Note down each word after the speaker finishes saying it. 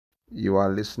You are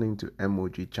listening to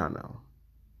MOG channel.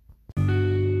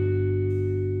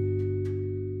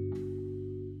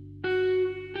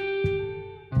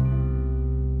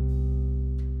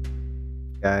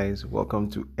 Guys, welcome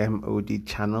to MOD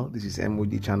channel. This is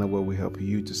MOD channel where we help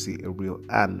you to see a real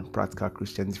and practical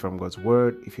Christianity from God's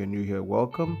word. If you're new here,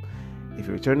 welcome. If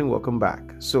you're returning, welcome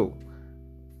back. So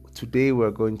today we're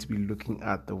going to be looking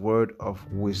at the word of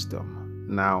wisdom.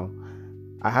 Now,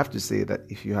 I have to say that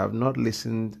if you have not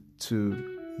listened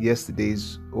to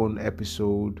yesterday's own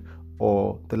episode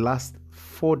or the last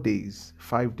 4 days,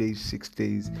 5 days, 6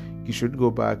 days, you should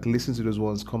go back, listen to those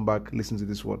ones, come back, listen to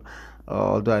this one.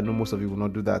 Although I know most of you will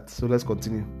not do that. So let's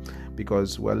continue,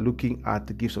 because we're looking at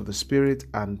the gifts of the Spirit,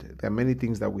 and there are many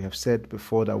things that we have said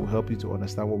before that will help you to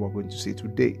understand what we're going to say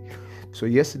today. So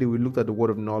yesterday we looked at the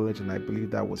word of knowledge, and I believe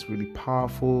that was really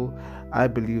powerful. I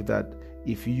believe that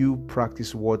if you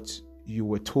practice what you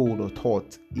were told or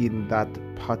taught in that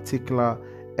particular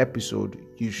episode,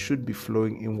 you should be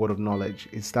flowing in word of knowledge.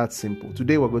 It's that simple.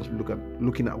 Today we're going to be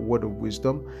looking at word of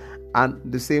wisdom, and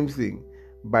the same thing.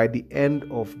 By the end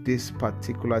of this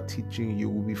particular teaching, you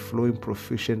will be flowing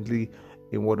proficiently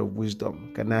in word of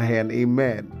wisdom. Can I hear an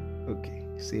amen? Okay,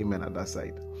 say amen at that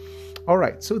side. All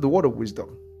right, so the word of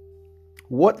wisdom.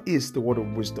 What is the word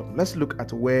of wisdom? Let's look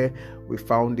at where we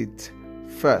found it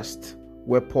first,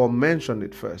 where Paul mentioned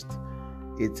it first.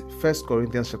 It's 1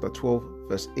 Corinthians chapter 12,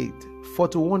 verse 8. For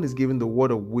to one is given the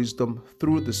word of wisdom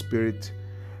through the Spirit.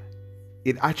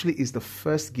 It actually is the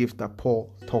first gift that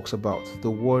Paul talks about.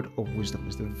 The word of wisdom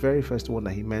is the very first one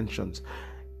that he mentions,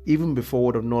 even before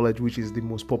word of knowledge, which is the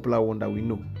most popular one that we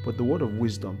know. But the word of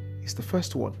wisdom is the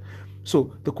first one.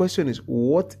 So the question is,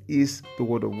 what is the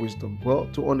word of wisdom? Well,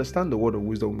 to understand the word of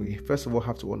wisdom, we first of all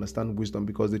have to understand wisdom,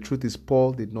 because the truth is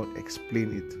Paul did not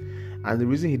explain it. And the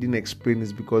reason he didn't explain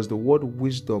is because the word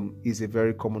wisdom is a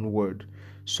very common word.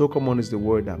 So common is the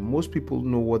word that most people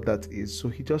know what that is. So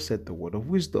he just said the word of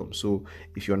wisdom. So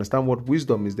if you understand what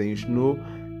wisdom is, then you should know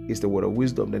it's the word of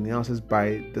wisdom. Then he answers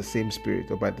by the same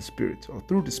Spirit, or by the Spirit, or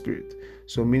through the Spirit.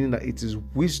 So meaning that it is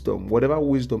wisdom, whatever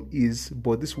wisdom is,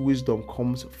 but this wisdom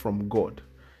comes from God.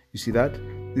 You see that?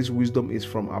 This wisdom is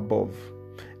from above.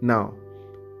 Now,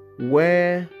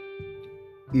 where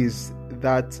is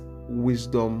that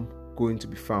wisdom going to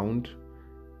be found?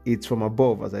 It's from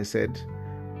above, as I said.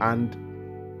 And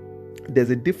there's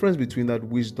a difference between that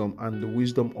wisdom and the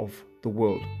wisdom of the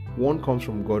world. One comes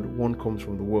from God, one comes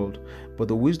from the world. But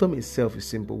the wisdom itself is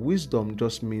simple. Wisdom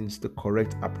just means the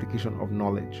correct application of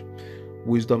knowledge.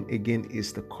 Wisdom, again,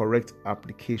 is the correct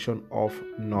application of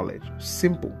knowledge.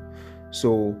 Simple.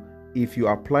 So if you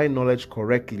apply knowledge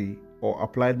correctly, or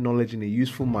apply knowledge in a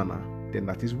useful manner, then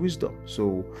that is wisdom.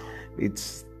 So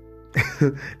it's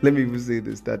let me even say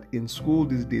this, that in school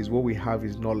these days, what we have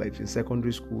is knowledge. In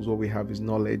secondary schools, what we have is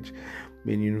knowledge.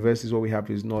 In universities, what we have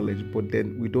is knowledge. But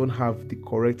then we don't have the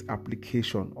correct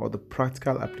application, or the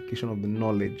practical application of the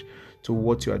knowledge to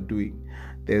what you are doing.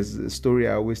 There's a story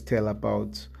I always tell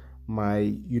about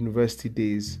my university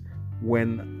days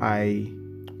when I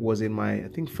was in my, I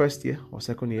think, first year or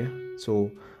second year. So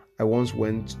I once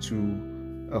went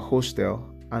to a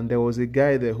hostel, and there was a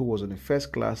guy there who was on a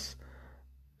first class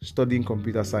studying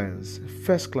computer science.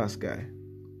 First class guy.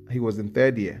 He was in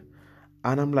third year.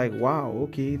 And I'm like, wow,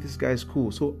 okay, this guy is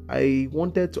cool. So I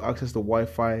wanted to access the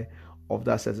Wi-Fi of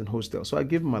that certain hostel. So I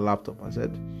gave him my laptop. I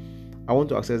said, I want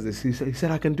to access this. He said,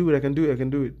 I can do it.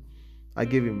 I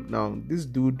gave him. Now, this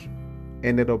dude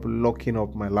ended up locking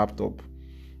up my laptop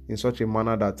in such a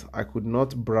manner that I could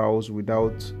not browse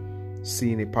without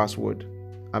seeing a password.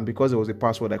 And because there was a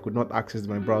password, I could not access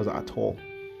my browser at all.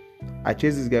 I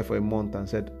chased this guy for a month and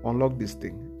said, unlock this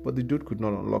thing. But the dude could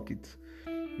not unlock it.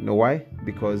 You know why?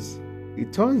 Because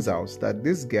it turns out that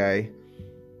this guy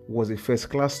was a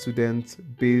first class student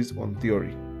based on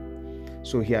theory.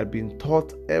 So he had been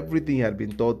taught everything he had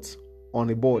been taught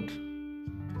on a board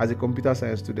as a computer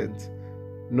science student.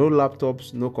 No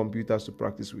laptops, no computers to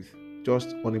practice with.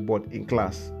 Just on a board in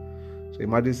class. So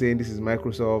imagine saying this is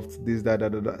Microsoft, this,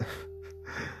 that.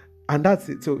 And that's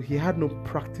it. So he had no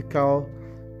practical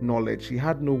knowledge. He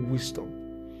had no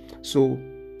wisdom. So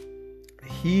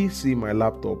he see my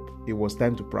laptop, it was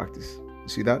time to practice. You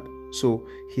see that? So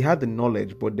he had the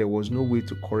knowledge, but there was no way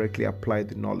to correctly apply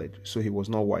the knowledge. So he was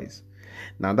not wise.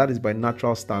 Now that is by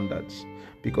natural standards,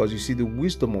 because you see the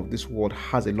wisdom of this world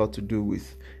has a lot to do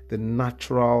with the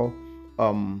natural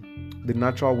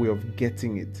way of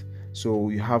getting it. So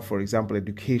you have, for example,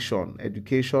 education,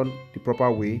 the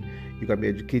proper way. You can be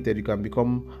educated, you can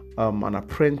become an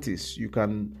apprentice, you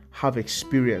can have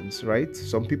experience, right?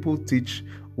 Some people teach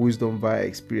wisdom via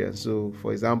experience. So,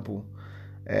 for example,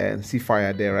 and see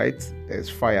fire there, right? There's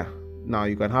fire. Now,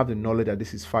 you can have the knowledge that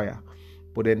this is fire,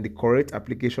 but then the correct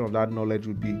application of that knowledge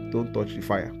would be, don't touch the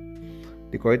fire.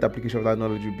 The correct application of that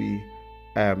knowledge would be,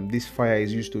 this fire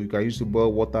is used to, you can use to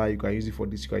boil water, you can use it for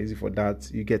this, you can use it for that.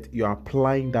 You're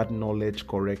applying that knowledge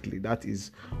correctly. That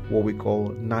is what we call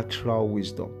natural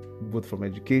wisdom, both from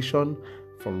education,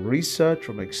 from research,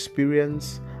 from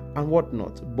experience, and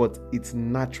whatnot. But it's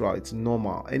natural, it's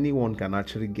normal. Anyone can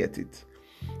actually get it.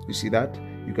 You see that?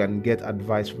 You can get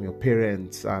advice from your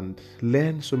parents and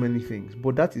learn so many things,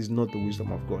 but that is not the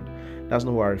wisdom of God. That's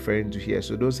not what I'm referring to here.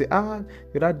 So don't say,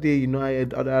 that day, I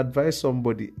advised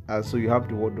somebody, and so you have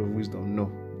the word of wisdom.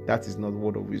 No, that is not the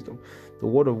word of wisdom. The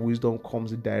word of wisdom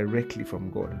comes directly from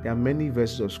God. There are many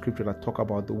verses of scripture that talk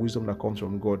about the wisdom that comes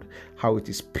from God, how it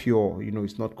is pure,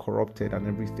 it's not corrupted and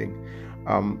everything.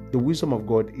 The wisdom of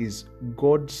God is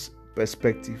God's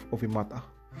perspective of a matter,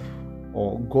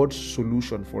 or God's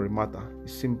solution for a matter.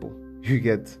 It's simple. You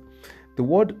get the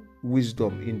word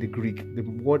wisdom in the Greek. The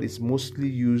word is mostly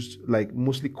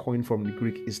coined from the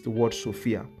Greek is the word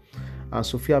Sophia, and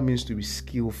Sophia means to be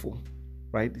skillful,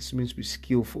 right? This means to be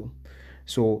skillful.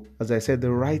 So, as I said,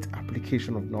 the right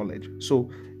application of knowledge. So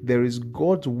there is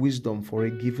God's wisdom for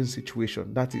a given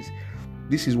situation. That is,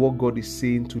 this is what God is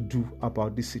saying to do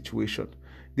about this situation.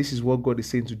 This is what God is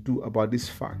saying to do about this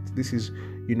fact. This is,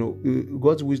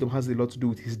 God's wisdom has a lot to do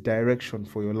with His direction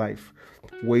for your life,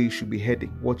 where you should be heading,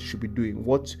 what you should be doing,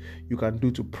 what you can do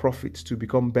to profit, to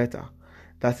become better.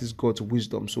 That is God's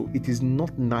wisdom. So it is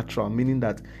not natural, meaning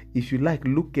that if you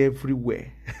look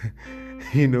everywhere,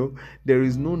 there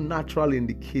is no natural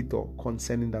indicator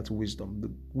concerning that wisdom. The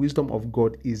wisdom of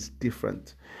God is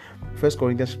different. 1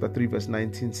 Corinthians chapter 3 verse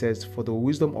 19 says, "For the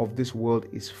wisdom of this world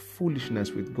is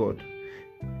foolishness with God.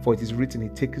 For it is written, He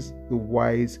takes the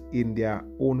wise in their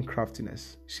own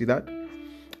craftiness." See that?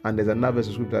 And there's another verse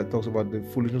of scripture that talks about the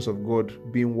foolishness of God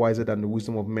being wiser than the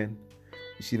wisdom of men.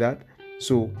 You see that?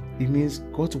 So it means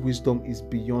God's wisdom is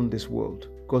beyond this world.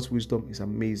 God's wisdom is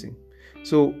amazing.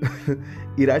 So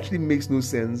it actually makes no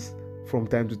sense from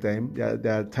time to time.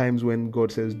 There are times when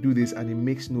God says, do this, and it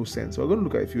makes no sense. So we're going to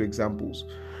look at a few examples,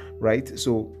 right?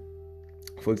 So,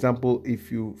 for example,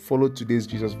 if you follow today's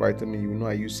Jesus Vitamin,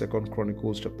 I use 2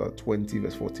 Chronicles chapter 20,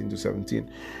 verse 14 to 17,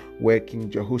 where King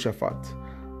Jehoshaphat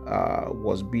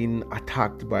was being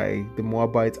attacked by the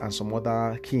Moabites and some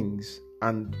other kings,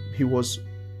 and he was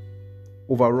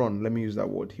overrun. Let me use that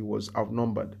word. He was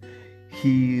outnumbered.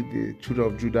 The children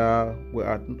of Judah, were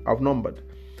outnumbered.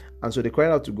 And so they cried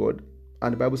out to God,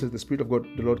 and the Bible says the Spirit of God,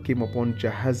 the Lord, came upon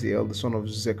Jahaziel, the son of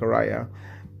Zechariah,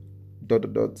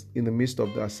 in the midst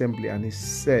of the assembly, and he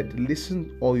said,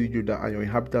 "Listen, all you Judah and your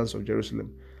inhabitants of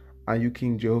Jerusalem, and you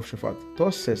King Jehoshaphat,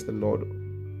 thus says the Lord,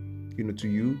 to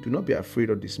you, do not be afraid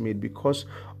or dismayed because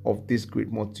of this great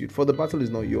multitude, for the battle is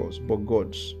not yours, but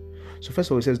God's." So first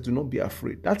of all, he says, do not be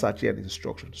afraid. That's actually an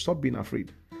instruction. Stop being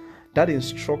afraid. That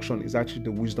instruction is actually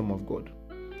the wisdom of God.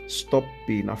 Stop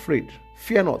being afraid.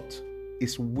 Fear not.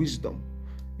 It's wisdom.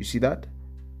 You see that?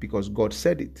 Because God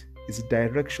said it. It's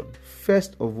direction.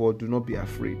 First of all, do not be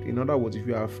afraid. In other words, if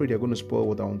you are afraid, you're going to spoil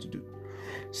what I want to do.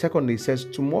 Secondly, it says,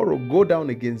 tomorrow go down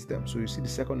against them. So you see the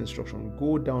second instruction,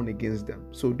 go down against them.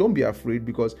 So don't be afraid,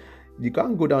 because you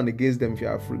can't go down against them if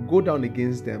you're afraid. Go down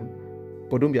against them,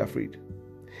 but don't be afraid.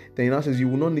 Then he now says, you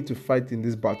will not need to fight in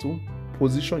this battle.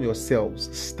 Position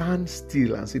yourselves, stand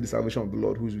still, and see the salvation of the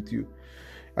Lord who is with you.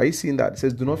 Are you seeing that? It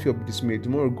says, do not fear or be dismayed.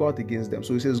 Tomorrow go out against them.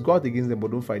 So he says, go out against them,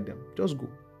 but don't fight them. Just go.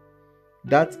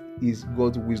 That is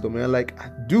God's wisdom. And you're like,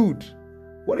 dude,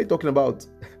 what are you talking about?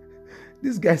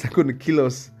 These guys are going to kill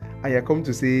us, and you're coming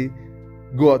to say,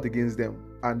 go out against them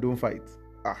and don't fight.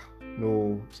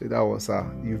 No. Say that one, sir.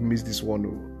 You've missed this one.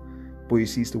 No. But you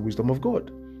see, it's the wisdom of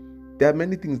God. There are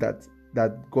many things that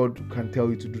God can tell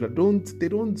you to do that they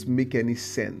don't make any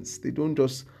sense. They don't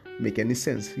just make any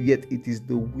sense. Yet it is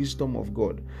the wisdom of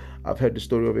God. I've heard the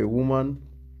story of a woman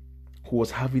who was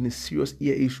having a serious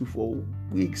ear issue for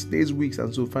days, weeks,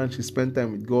 and so finally she spent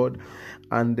time with God,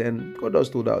 and then God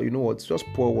just told her, you know what, just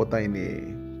pour water in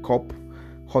a cup,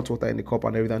 hot water in a cup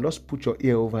and everything, and just put your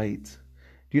ear over it.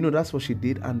 That's what she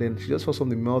did, and then she just saw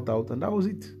something melt out, and that was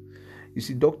it. You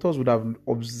see, doctors would have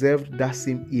observed that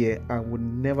same ear and would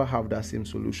never have that same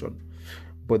solution.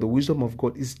 But the wisdom of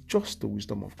God is just the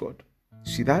wisdom of God.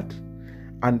 See that?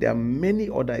 And there are many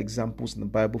other examples in the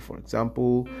Bible. For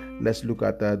example, let's look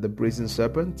at the brazen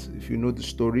serpent. If you know the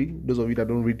story, those of you that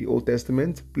don't read the Old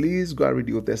Testament, please go and read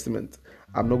the Old Testament.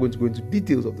 I'm not going to go into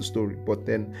details of the story, but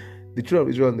then the children of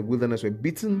Israel in the wilderness were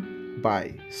bitten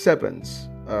by serpents,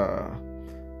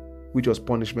 which was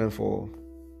punishment for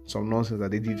some nonsense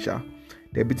that they did.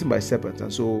 They're bitten by serpents,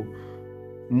 and so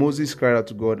Moses cried out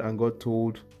to God, and God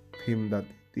told him that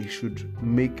they should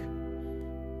make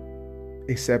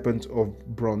a serpent of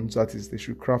bronze. That is, they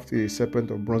should craft a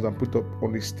serpent of bronze and put up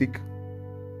on a stick,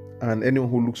 and anyone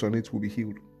who looks on it will be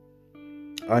healed.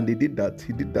 And they did that.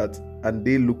 He did that, and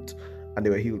they looked and they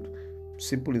were healed.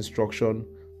 Simple instruction,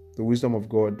 the wisdom of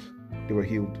God, they were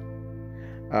healed.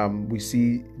 We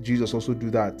see Jesus also do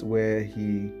that, where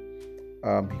he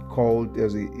called,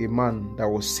 there's a man that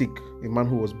was sick, a man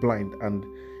who was blind, and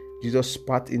Jesus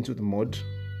spat into the mud,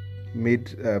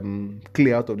 made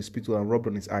clay out of the spittle and rubbed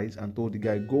on his eyes, and told the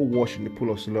guy, go wash in the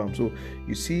pool of Siloam. So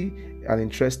you see an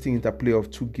interesting interplay of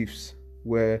two gifts,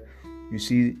 where you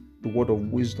see the word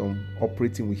of wisdom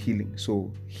operating with healing.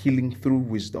 So healing through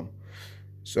wisdom.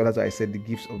 So as I said, the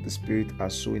gifts of the Spirit are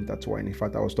so intertwined. In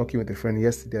fact, I was talking with a friend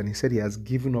yesterday, and he said he has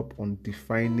given up on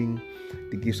defining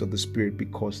the gifts of the Spirit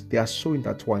because they are so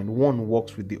intertwined. One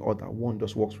works with the other. One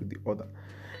just works with the other.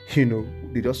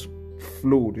 They just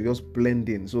flow. They just blend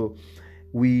in. So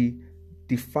we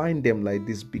define them like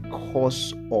this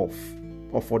because of,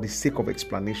 or for the sake of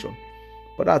explanation.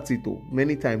 But that's it though.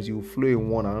 Many times you flow in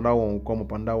one, another one will come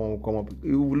up, and that one will come up.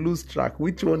 You will lose track.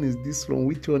 Which one is this one?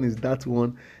 Which one is that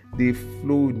one? They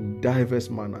flow in diverse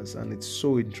manners, and it's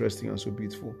so interesting and so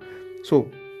beautiful. So,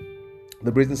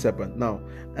 the brazen serpent. Now,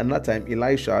 at that time,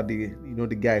 Elisha,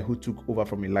 the guy who took over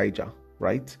from Elijah,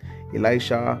 right?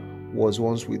 Elisha was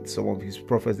once with some of his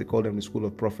prophets. They called them the school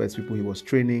of prophets, people he was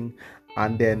training.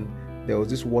 And then there was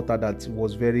this water that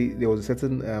was there was a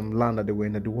certain land that they were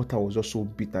in, that the water was just so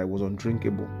bitter, it was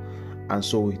undrinkable. And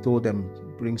so he told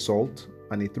them, bring salt,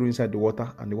 and he threw inside the water,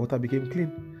 and the water became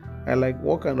clean. And like,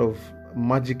 what kind of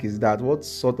magic is that? What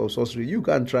sort of sorcery? You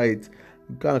can't try it.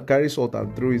 You can't carry salt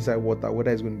and throw inside water,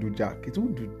 whether it's going to do jack. It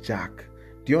won't do jack.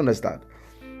 Do you understand?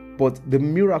 But the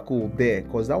miracle there,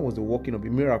 because that was the working of a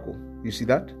miracle. You see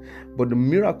that? But the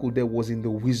miracle there was in the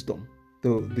wisdom,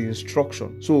 the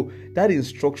instruction. So that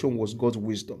instruction was God's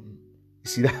wisdom. You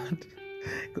see that?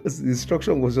 Because the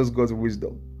instruction was just God's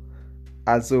wisdom.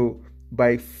 And so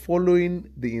by following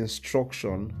the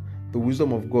instruction, the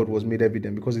wisdom of God was made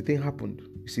evident because the thing happened.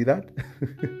 You see that?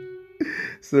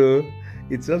 So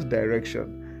it's just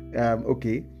direction.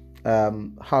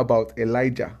 How about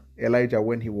Elijah? Elijah,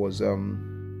 when he was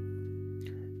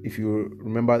if you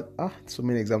remember, so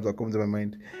many examples are coming to my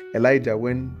mind. Elijah,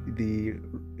 when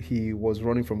he was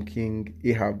running from King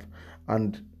Ahab,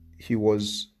 and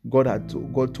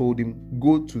God told him,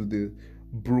 go to the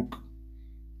brook.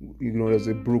 There's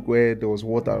a brook where there was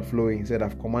water flowing. He said,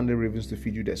 I've commanded ravens to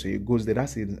feed you there. So he goes there.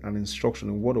 That's an instruction,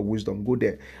 a word of wisdom. Go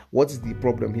there. What is the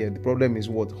problem here? The problem is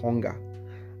what? Hunger.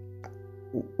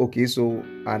 Okay, so,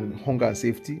 and hunger and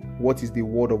safety. What is the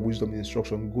word of wisdom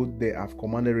instruction? Go there. I've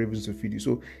commanded ravens to feed you.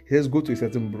 So he says, go to a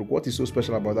certain brook. What is so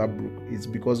special about that brook? It's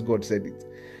because God said it.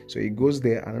 So he goes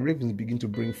there, and ravens begin to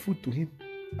bring food to him,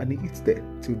 and he eats there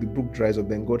till the brook dries up.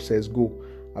 Then God says, go.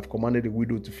 I've commanded a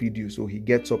widow to feed you. So he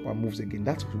gets up and moves again.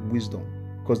 That's wisdom.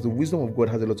 Because the wisdom of God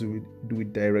has a lot to do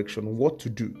with direction, what to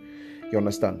do. You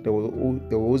understand? There will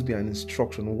always be an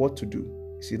instruction, what to do.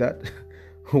 You see that?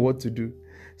 What to do.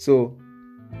 So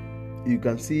you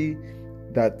can see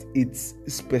that it's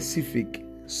specific.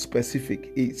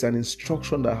 It's an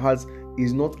instruction that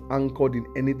is not anchored in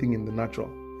anything in the natural.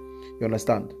 You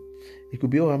understand? It could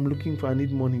be, I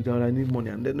need money, God, I need money.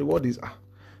 And then the word is,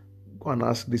 go and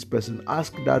ask this person.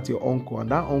 Ask that your uncle.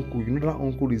 And that uncle, that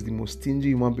uncle is the most stingy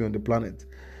human being on the planet.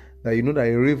 That that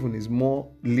a raven is more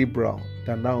liberal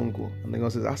than that uncle. And then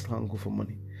God says, ask that uncle for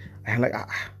money. And I'm like,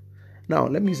 Now,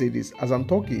 let me say this. As I'm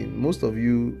talking, most of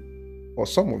you, or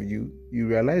some of you, you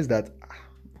realize that,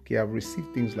 I've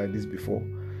received things like this before.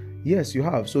 Yes, you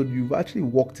have. So you've actually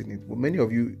walked in it. But many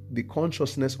of you, the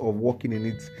consciousness of walking in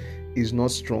it is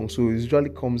not strong. So it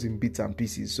usually comes in bits and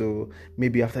pieces. So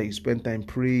maybe after you spend time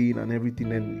praying and everything,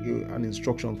 then an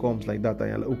instruction comes like that. And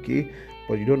you're like, okay,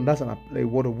 but you don't, that's a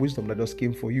word of wisdom that just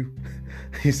came for you.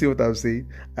 You see what I'm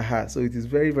saying? So it is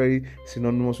very, very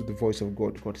synonymous with the voice of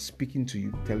God. God is speaking to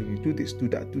you, telling you, do this, do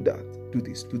that, do that, do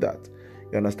this, do that.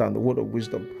 You understand? The word of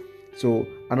wisdom. So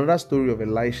another story of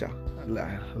Elisha. I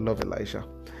love Elisha.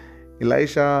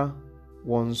 Elisha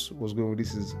once was going with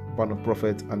this band of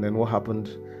prophets, and then what happened?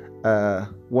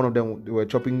 One of them, they were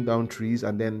chopping down trees,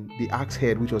 and then the axe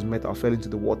head, which was metal, fell into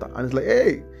the water. And it's like,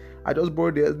 hey, I just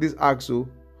borrowed this axe, so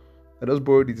I just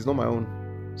borrowed it. It's not my own.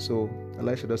 So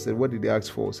Elisha just said, what did the axe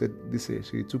for? Said this. So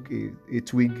he took a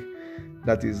twig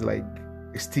that is like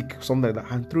a stick, something like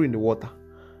that, and threw in the water.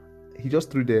 He just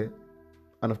threw there,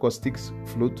 and of course sticks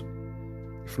float.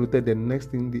 Floated. The next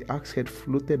thing, the axe head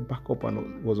floated back up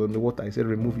and was on the water. I said,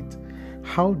 remove it.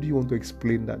 How do you want to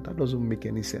explain that? That doesn't make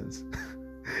any sense.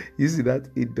 You see that?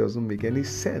 It doesn't make any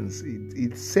sense.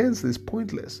 Its sense is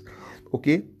pointless.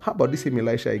 Okay, how about this same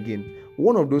Elisha again?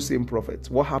 One of those same prophets,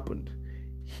 what happened?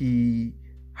 He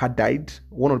had died.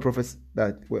 One of the prophets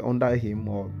that were under him,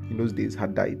 or in those days,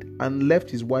 had died and left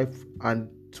his wife and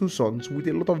 2 sons with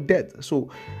a lot of debt. So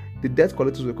the debt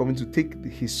collectors were coming to take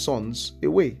his sons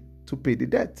away to pay the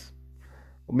debt,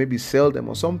 or maybe sell them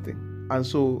or something. And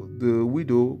so the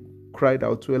widow cried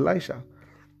out to Elisha,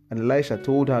 and Elisha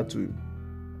told her to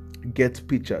get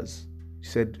pitchers.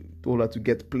 He told her to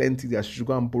get plenty, that she should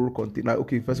go and borrow container.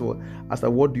 Okay, first of all, asked her,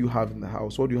 what do you have in the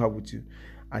house? What do you have with you?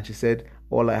 And she said,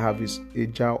 all I have is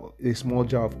a small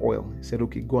jar of oil. He said,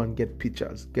 okay, go and get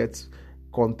pitchers, get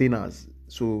containers.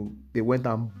 So they went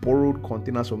and borrowed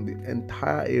containers from the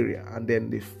entire area, and then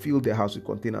they filled their house with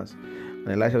containers. And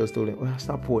Elisha just told them,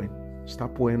 start pouring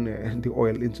the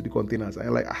oil into the containers. And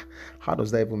I'm like, how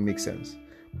does that even make sense?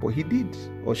 But he did,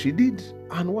 or she did.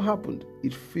 And what happened?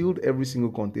 It filled every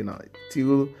single container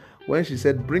till when she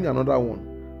said, bring another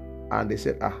one. And they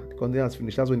said, the container is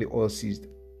finished. That's when the oil ceased.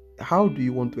 How do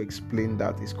you want to explain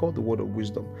that? It's called the word of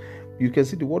wisdom. You can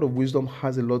see the word of wisdom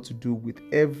has a lot to do with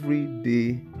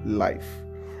everyday life,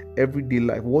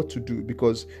 what to do,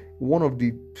 because one of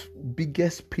the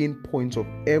biggest pain points of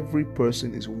every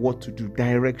person is what to do,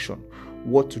 direction,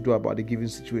 what to do about a given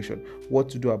situation, what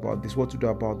to do about this, what to do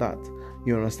about that.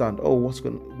 You understand?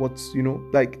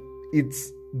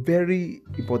 It's very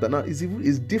important. Now,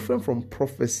 it's different from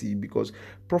prophecy, because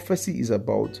prophecy is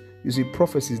about,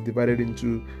 prophecy is divided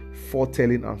into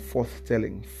foretelling and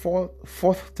forthtelling.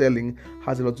 Forthtelling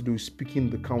has a lot to do with speaking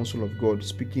the counsel of God,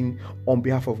 speaking on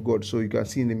behalf of God. So you can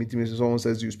see in the meeting, someone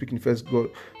says you speak in first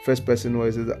person, or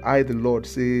it says, I, the Lord,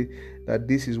 say that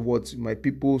this is what my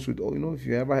people should. If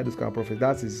you ever heard this kind of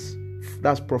prophecy,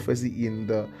 that's prophecy in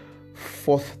the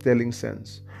forthtelling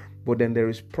sense. But then there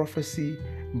is prophecy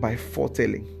by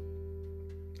foretelling.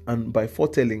 And by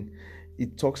foretelling,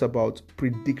 it talks about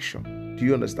prediction. Do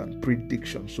you understand?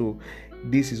 Prediction. So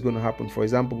this is going to happen. For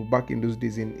example, back in those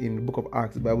days in the book of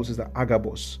Acts, the Bible says that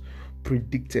Prophet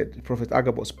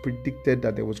Agabus predicted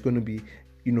that there was going to be,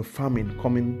 famine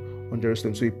coming on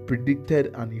Jerusalem. So he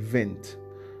predicted an event,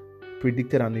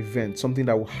 something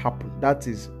that will happen. That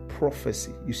is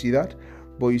prophecy. You see that?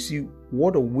 But you see,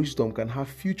 word of wisdom can have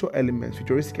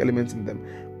futuristic elements in them,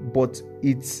 but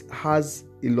it has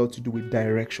a lot to do with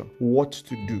direction, what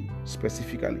to do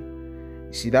specifically.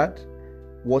 You see that?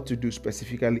 What to do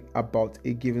specifically about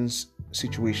a given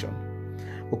situation.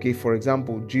 Okay, for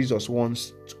example, Jesus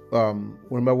once,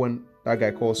 remember when that guy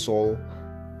called Saul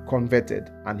converted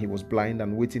and he was blind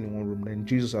and waiting in one room? Then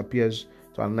Jesus appears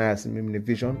to Ananias in a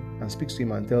vision and speaks to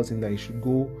him and tells him that he should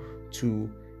go to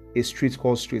a street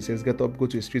called Straight. Says, get up, go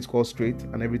to a street called Straight,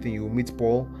 and everything. You will meet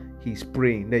Paul. He's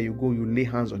praying. There you go, you lay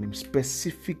hands on him.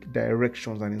 Specific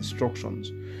directions and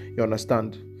instructions. You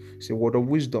understand? It's a word of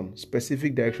wisdom,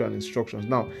 specific direction and instructions.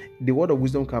 Now, the word of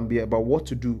wisdom can be about what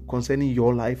to do concerning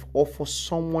your life or for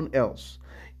someone else.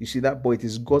 You see that? But it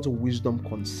is God's wisdom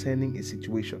concerning a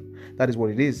situation. That is what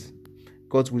it is.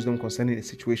 God's wisdom concerning a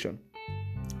situation.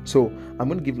 So I'm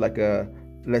going to give a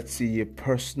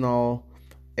personal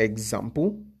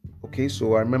example. Okay,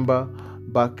 so I remember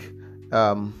back,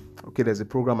 there's a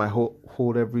program I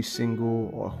host every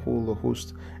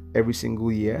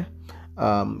single year.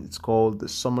 It's called the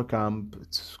summer camp.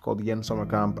 It's called the Yen Summer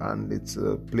Camp, and it's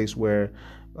a place where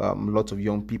lots of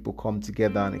young people come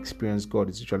together and experience God.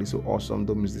 It's usually so awesome.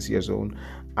 Don't miss this year's own.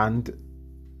 And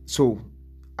so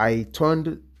we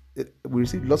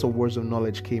received lots of words of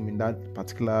knowledge came in that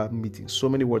particular meeting. So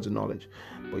many words of knowledge.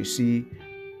 But you see,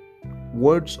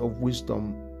 words of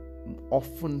wisdom,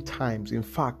 oftentimes, in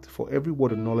fact, for every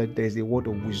word of knowledge, there is a word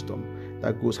of wisdom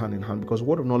that goes hand in hand, because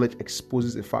word of knowledge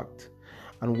exposes a fact,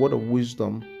 and word of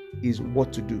wisdom is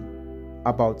what to do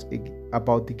about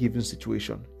the given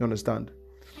situation. You understand?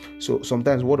 So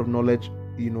sometimes word of knowledge,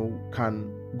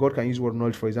 God can use word of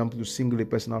knowledge, for example, to single a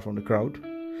person out from the crowd.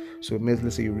 So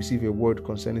let's say you receive a word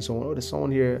concerning someone. There's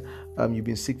someone here, you've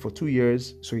been sick for 2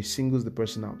 years, so he singles the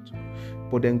person out.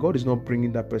 But then God is not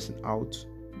bringing that person out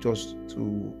just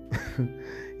to,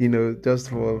 just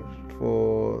for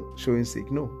showing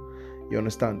sake. No, you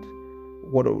understand?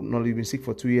 What not you've been sick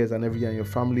for 2 years and every year your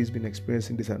family's been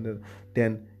experiencing this and that,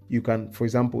 then you can, for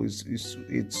example, it's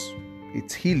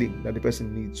healing that the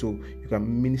person needs, so you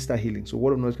can minister healing. So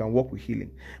word of knowledge can work with healing,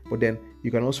 but then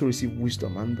you can also receive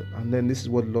wisdom, and then this is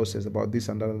what the Lord says about this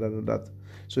and that and that.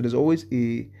 So there's always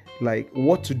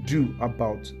what to do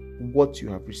about what you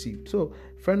have received. So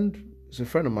it's a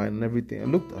friend of mine and everything. I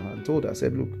looked at her and told her, I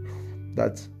said,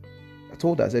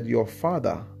 your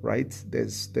father, right?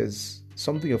 There's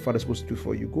something your father's supposed to do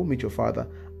for you. Go meet your father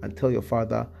and tell your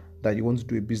father that you want to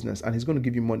do a business, and he's going to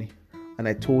give you money. and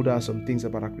I told her some things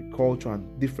about agriculture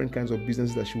and different kinds of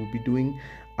businesses that she would be doing,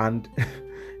 and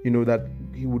that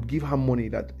he would give her money,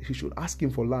 that she should ask him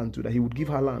for land too, that he would give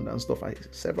her land and stuff,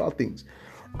 several things.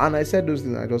 And I said those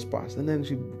things, I just passed. And then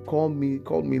she called me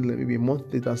maybe a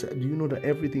month later and said, do you know that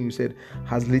everything you said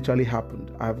has literally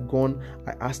happened? I've gone,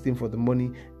 I asked him for the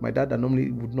money. My dad that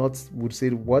normally would say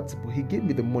what, but he gave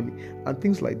me the money and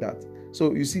things like that.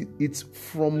 So you see, it's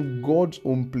from God's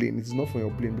own plane. It's not from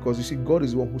your plane, because you see, God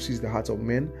is the one who sees the hearts of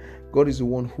men. God is the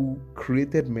one who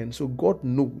created men. So God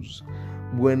knows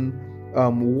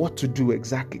what to do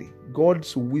exactly.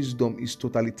 God's wisdom is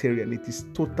totalitarian. It is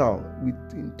total,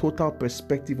 with total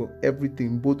perspective of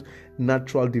everything, both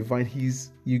natural, divine. He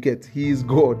is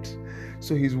God.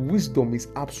 So his wisdom is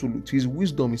absolute. His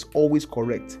wisdom is always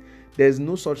correct. There is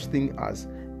no such thing as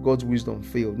God's wisdom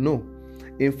failed. No.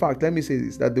 In fact, let me say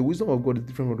this, that the wisdom of God is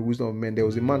different from the wisdom of men. There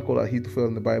was a man called Ahithophel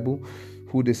in the Bible,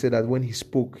 who they said that when he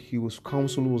spoke, his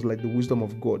counsel was like the wisdom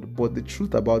of God. But the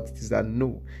truth about it is that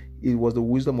no, it was the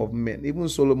wisdom of men. Even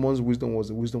Solomon's wisdom was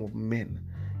the wisdom of men.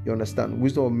 You understand?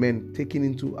 Wisdom of men, taking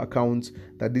into account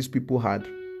that these people had,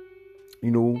 they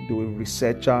were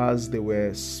researchers, they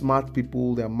were smart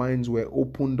people, their minds were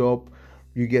opened up.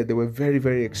 They were very,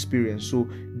 very experienced. So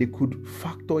they could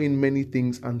factor in many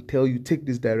things and tell you, take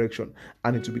this direction,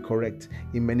 and it will be correct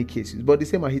in many cases. But the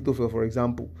same Ahithophel, for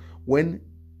example,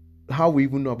 how we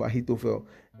even know about Ahithophel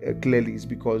clearly is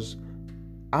because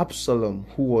Absalom,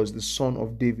 who was the son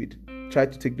of David,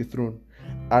 tried to take the throne.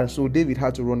 And so David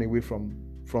had to run away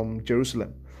from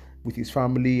Jerusalem with his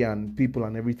family and people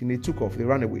and everything. They took off, they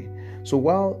ran away. So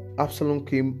while Absalom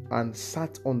came and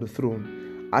sat on the throne,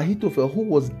 Ahithophel, who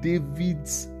was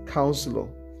David's counselor,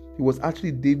 he was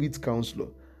actually David's counselor,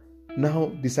 now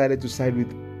decided to side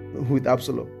with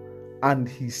Absalom. And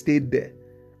he stayed there.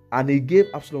 And he gave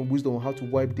Absalom wisdom on how to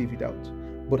wipe David out.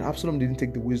 But Absalom didn't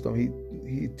take the wisdom.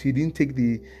 He didn't take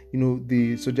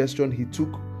the suggestion. He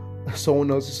took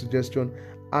someone else's suggestion.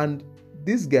 And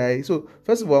this guy, so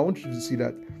first of all, I want you to see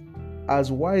that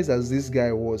as wise as this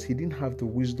guy was, he didn't have the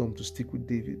wisdom to stick with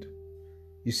David.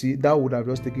 You see, that would have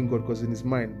just taken God, because in his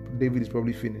mind, David is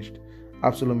probably finished.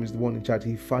 Absalom is the one in charge.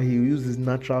 He used his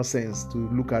natural sense to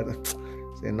look at it,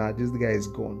 say, nah, this guy is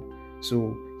gone.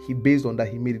 So based on that,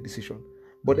 he made a decision.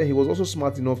 But then he was also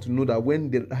smart enough to know that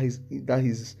when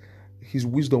his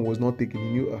wisdom was not taken, he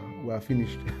knew we are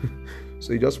finished.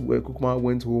 So he just Kukma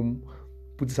went home,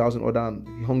 put his house in order, and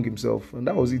he hung himself, and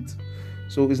that was it.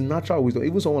 So it's natural wisdom.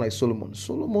 Even someone like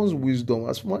Solomon's wisdom,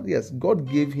 as smart, yes, God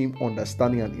gave him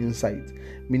understanding and insight,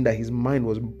 meaning that his mind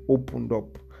was opened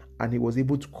up and he was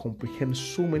able to comprehend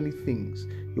so many things.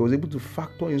 He was able to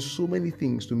factor in so many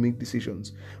things to make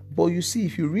decisions. But you see,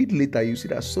 if you read later, you see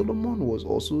that Solomon was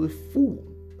also a fool.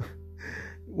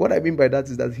 What I mean by that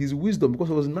is that his wisdom, because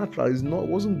it was natural, it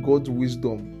wasn't God's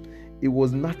wisdom. It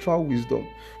was natural wisdom.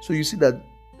 So you see that,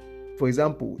 for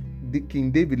example,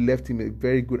 King David left him a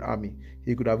very good army.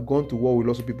 He could have gone to war with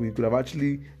lots of people. He could have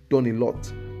actually done a lot,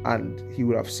 and he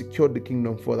would have secured the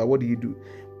kingdom further. What did he do?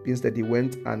 Instead, he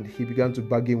went and he began to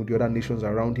bargain with the other nations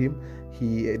around him.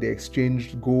 They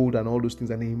exchanged gold and all those things,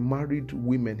 and he married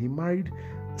women. He married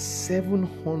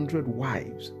 700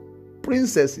 wives,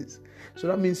 princesses. So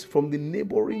that means from the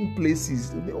neighboring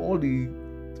places, all the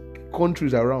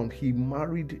countries around, he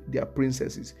married their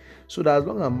princesses. So that as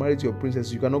long as I'm married to your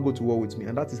princess, you cannot go to war with me.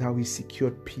 And that is how he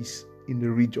secured peace in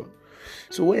the region.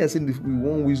 So when you're saying we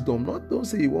want wisdom, don't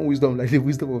say you want wisdom like the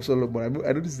wisdom of Solomon.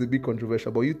 I know this is a bit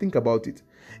controversial, but you think about it.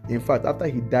 In fact, after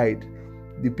he died,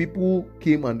 the people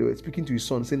came and they were speaking to his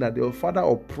son, saying that their father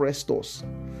oppressed us.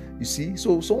 You see,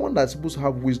 so someone that's supposed to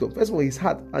have wisdom, first of all, his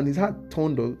heart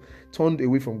turned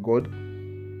away from God,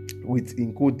 with,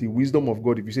 in quote, the wisdom of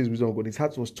God. If you say wisdom of God, his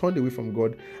heart was turned away from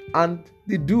God, and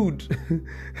the dude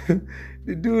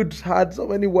had so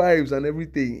many wives and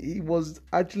everything. He was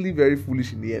actually very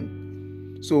foolish in the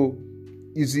end. So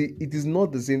you see, it is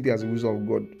not the same thing as the wisdom of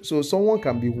God. So someone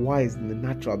can be wise in the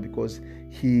natural because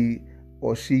he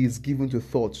or she is given to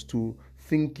thoughts, to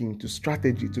thinking, to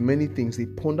strategy, to many things. They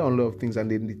ponder on a lot of things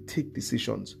and then they take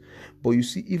decisions. But you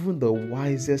see, even the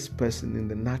wisest person in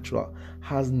the natural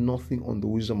has nothing on the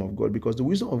wisdom of God, because the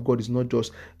wisdom of God is not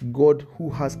just God who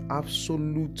has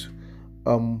absolute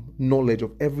knowledge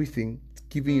of everything,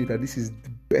 giving you that this is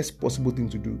the best possible thing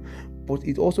to do, but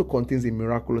it also contains a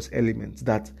miraculous element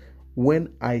that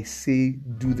when I say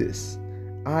do this,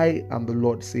 I am the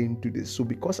Lord saying do this. So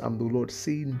because I'm the Lord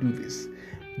saying do this,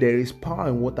 there is power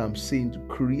in what I'm saying to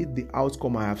create the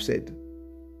outcome I have said.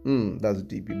 That's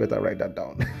deep. You better write that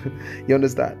down. You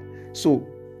understand? So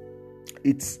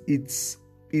it's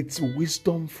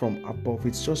wisdom from above.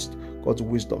 It's just God's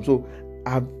wisdom. So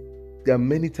There are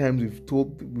many times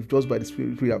we've just by the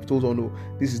Spirit, we have told, oh no,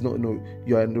 this is not, no,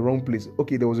 you are in the wrong place.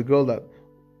 Okay, there was a girl that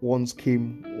once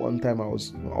came one time. I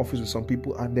was in the office with some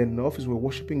people, and then in the office we were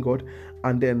worshiping God,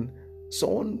 and then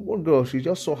one girl, she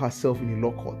just saw herself in a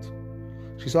law court.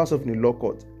 She saw herself in a law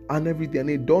court and everything, and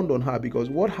it dawned on her, because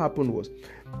what happened was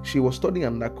she was studying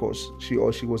another course. She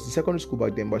was in secondary school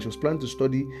back then, but she was planning to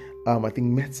study, I think,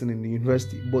 medicine in the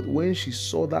university. But when she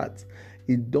saw that,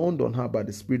 it dawned on her by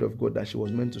the Spirit of God that she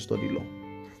was meant to study law.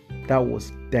 That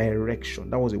was direction.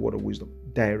 That was a word of wisdom.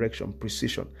 Direction,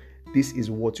 precision. This is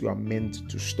what you are meant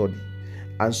to study.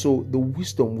 And so the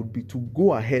wisdom would be to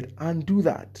go ahead and do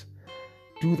that.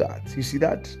 Do that. You see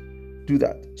that? Do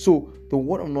that. So the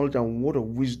word of knowledge and word of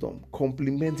wisdom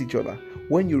complement each other.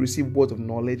 When you receive words of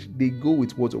knowledge, they go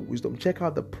with words of wisdom. Check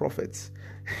out the prophets.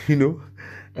 Check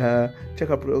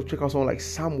out someone like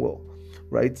Samuel,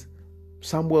 right?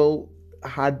 Samuel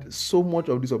had so much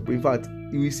of this. In fact,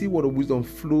 you will see word of wisdom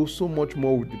flow so much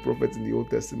more with the prophets in the Old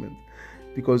Testament,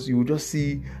 because you will just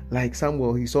see, like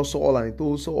Samuel, he saw Saul and he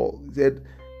told Saul, he said,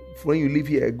 when you leave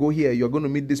here, go here, you're going to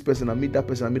meet this person and meet that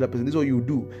person and meet that person. This is what you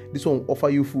do. This one will offer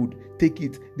you food. Take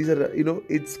it. These are the,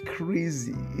 it's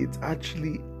crazy. It's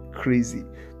actually crazy.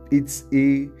 It's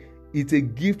a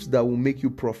gift that will make you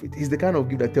profit. It's the kind of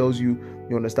gift that tells you,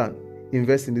 you understand,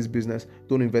 invest in this business,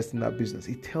 don't invest in that business.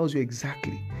 It tells you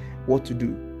exactly what to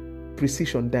do.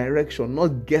 Precision, direction,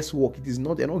 not guesswork. It is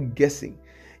not, you're not guessing.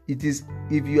 It is,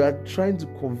 if you are trying to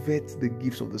convert the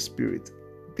gifts of the Spirit,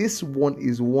 this one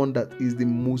is one that is the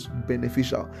most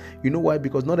beneficial. You know why?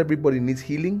 Because not everybody needs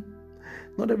healing.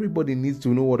 Not everybody needs to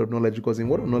know word of knowledge, because in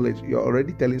word of knowledge, you're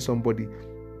already telling somebody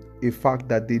a fact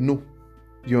that they know.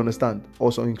 You understand?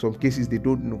 Also, in some cases, they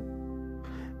don't know.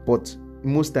 But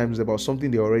most times, it's about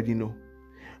something they already know.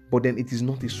 But then it is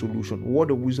not a solution.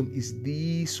 Word of wisdom is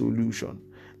the solution.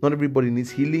 Not everybody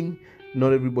needs healing.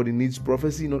 Not everybody needs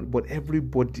prophecy. But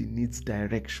everybody needs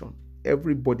direction.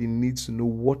 Everybody needs to know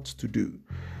what to do.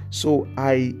 So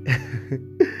I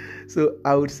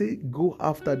would say, go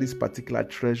after this particular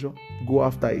treasure. Go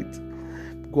after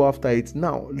it. Go after it.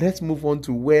 Now, let's move on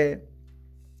to where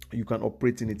you can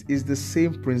operate in it. It's the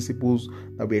same principles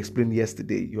that we explained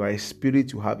yesterday. You are a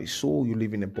spirit, you have a soul, you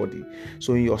live in a body.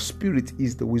 So in your spirit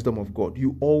is the wisdom of God.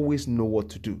 You always know what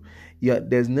to do.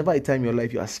 There's never a time in your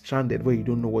life you are stranded where you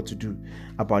don't know what to do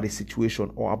about a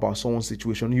situation or about someone's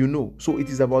situation. You know. So it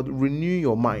is about renewing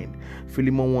your mind.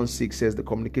 Philemon 1:6 says the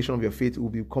communication of your faith will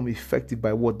become effective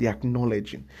by what? The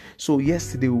acknowledging. So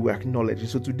yesterday we were acknowledging.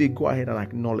 So today go ahead and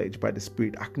acknowledge by the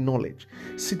Spirit. Acknowledge.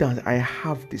 Sit down. I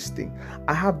have this thing.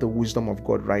 I have the wisdom of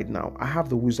God right now. I have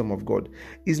the wisdom of God.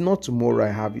 It's not tomorrow I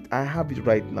have it. I have it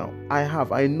right now.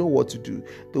 I know what to do.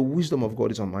 The wisdom of God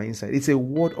is on my inside. It's a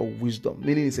word of wisdom,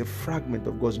 meaning it's a fragment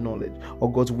of God's knowledge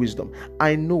or God's wisdom.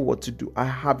 I know what to do. I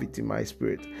have it in my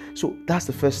spirit. So that's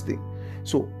the first thing.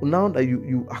 So now that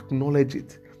you acknowledge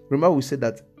it, remember we said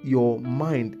that your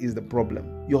mind is the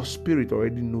problem. Your spirit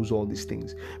already knows all these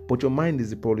things, but your mind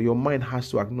is the problem. Your mind has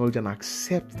to acknowledge and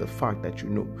accept the fact that you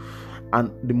know.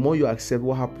 And the more you accept,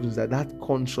 what happens is that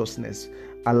consciousness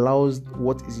allows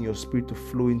what is in your spirit to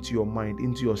flow into your mind,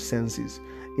 into your senses,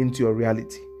 into your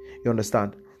reality. You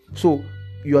understand? So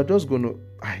you are just going to,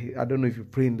 I don't know if you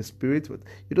pray in the spirit, but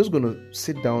you're just going to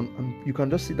sit down, and you can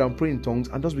just sit down, pray in tongues,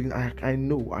 and just begin, I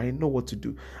know what to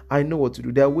do. I know what to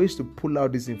do. There are ways to pull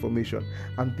out this information.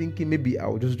 I'm thinking maybe I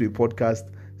will just do a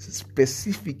podcast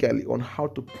specifically on how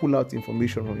to pull out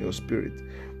information from your spirit,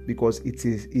 because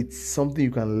it's something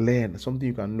you can learn, something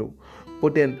you can know.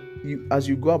 But then as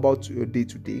you go about your day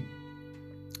to day,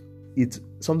 it's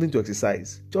something to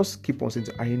exercise. Just keep on saying,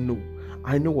 I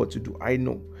know what to do. I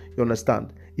know. You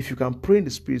understand? If you can pray in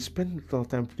the spirit, spend a little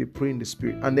time to pray in the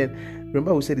spirit. And then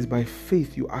remember we said it's by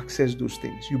faith you access those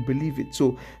things. You believe it.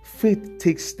 So faith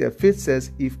takes steps. Faith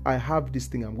says, if I have this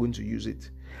thing, I'm going to use it.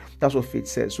 That's what faith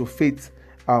says. So faith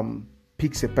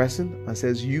picks a person and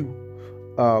says,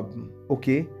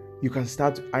 okay, you can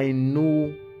start. I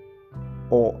know,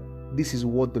 or this is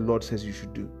what the Lord says you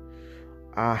should do.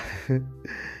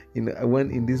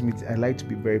 When in this meeting, I like to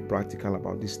be very practical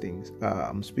about these things.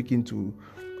 I'm speaking to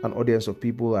an audience of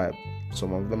people.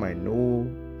 Some of them I know,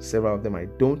 several of them I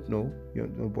don't know.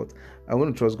 But I'm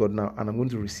going to trust God now, and I'm going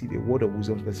to receive a word of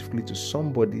wisdom specifically to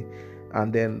somebody,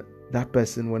 and then that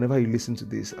person, whenever you listen to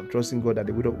this, I'm trusting God that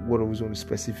the word of wisdom is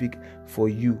specific for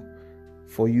you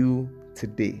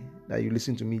today. That you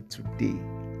listen to me today,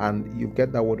 and you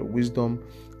get that word of wisdom,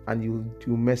 and you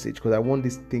do message, because I want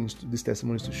these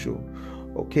testimonies to show.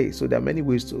 Okay, so there are many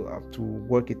ways to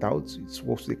work it out. It's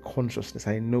works with consciousness.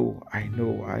 I know.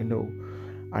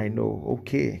 I know.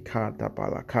 Okay. Kada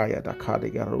balakaya da kada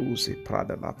garuzi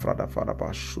prada la frada fada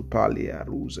bashupalia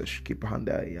ruza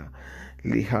shkipandaya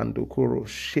lihando kuro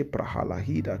shepra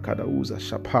halahida kadauza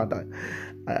shapada.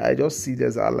 I just see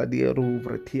there's there's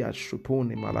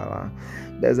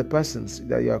a person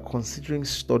that you are considering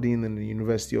studying in the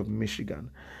University of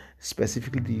Michigan,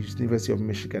 specifically the University of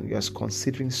Michigan. You are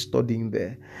considering studying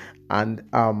there, and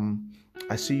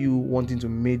I see you wanting to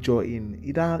major in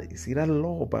either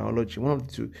law or biology. One of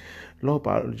the two, law or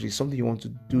biology, is something you want to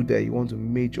do there. You want to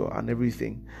major and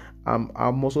everything.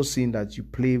 I'm also seeing that you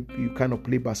kind of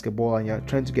play basketball, and you're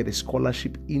trying to get a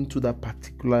scholarship into that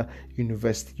particular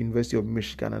University of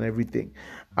Michigan and everything.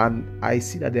 And I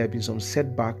see that there have been some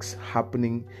setbacks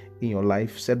happening in your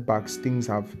life. Setbacks, there's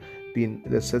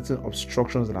certain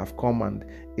obstructions that have come, and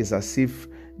it's as if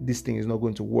this thing is not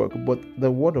going to work. But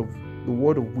the word of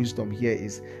wisdom here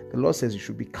is, the Lord says you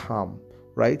should be calm,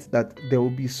 right? That there will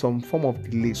be some form of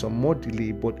delay, some more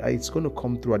delay, but it's going to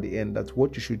come through at the end. That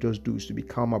what you should just do is to be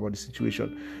calm about the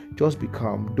situation. Just be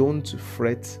calm. Don't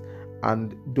fret,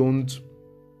 and don't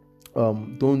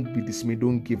be dismayed.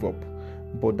 Don't give up.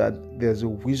 But that there's a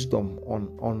wisdom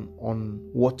on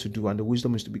what to do, and the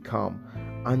wisdom is to be calm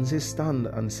and say, stand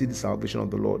and see the salvation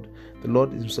of the Lord. The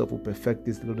Lord himself will perfect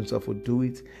this. The Lord himself will do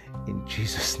it in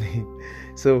Jesus' name.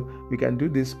 So we can do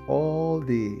this all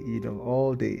day,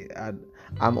 all day. And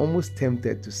I'm almost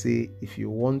tempted to say, if you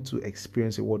want to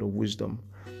experience a word of wisdom,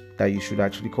 that you should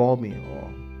actually call me,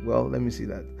 or, well, let me see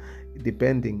that.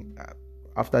 Depending,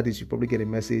 after this, you probably get a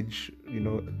message,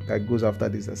 that goes after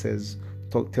this that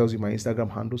tells you my Instagram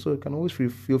handle. So you can always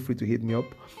feel free to hit me up.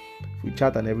 We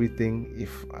chat and everything.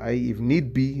 If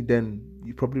need be, then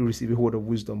you probably receive a word of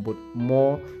wisdom. But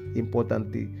more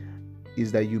importantly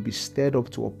is that you be stirred up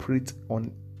to operate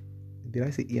in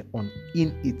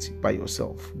it by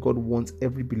yourself. God wants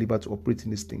every believer to operate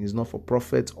in this thing. It's not for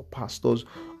prophets or pastors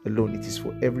alone. It is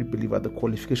for every believer. The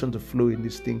qualification to flow in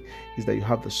this thing is that you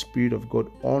have the Spirit of God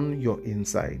on your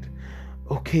inside.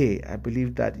 Okay, I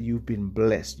believe that you've been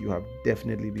blessed. You have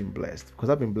definitely been blessed, because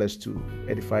I've been blessed too,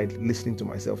 edified, listening to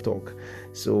myself talk.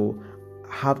 So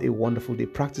have a wonderful day.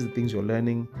 Practice the things you're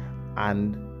learning,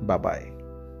 and bye-bye.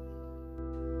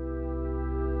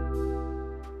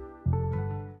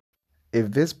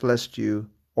 If this blessed you,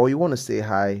 or you want to say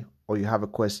hi, or you have a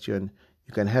question,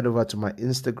 you can head over to my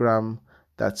Instagram.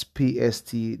 That's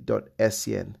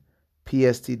pst.sen,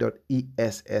 pst.essien.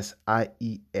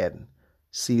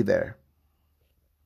 See you there.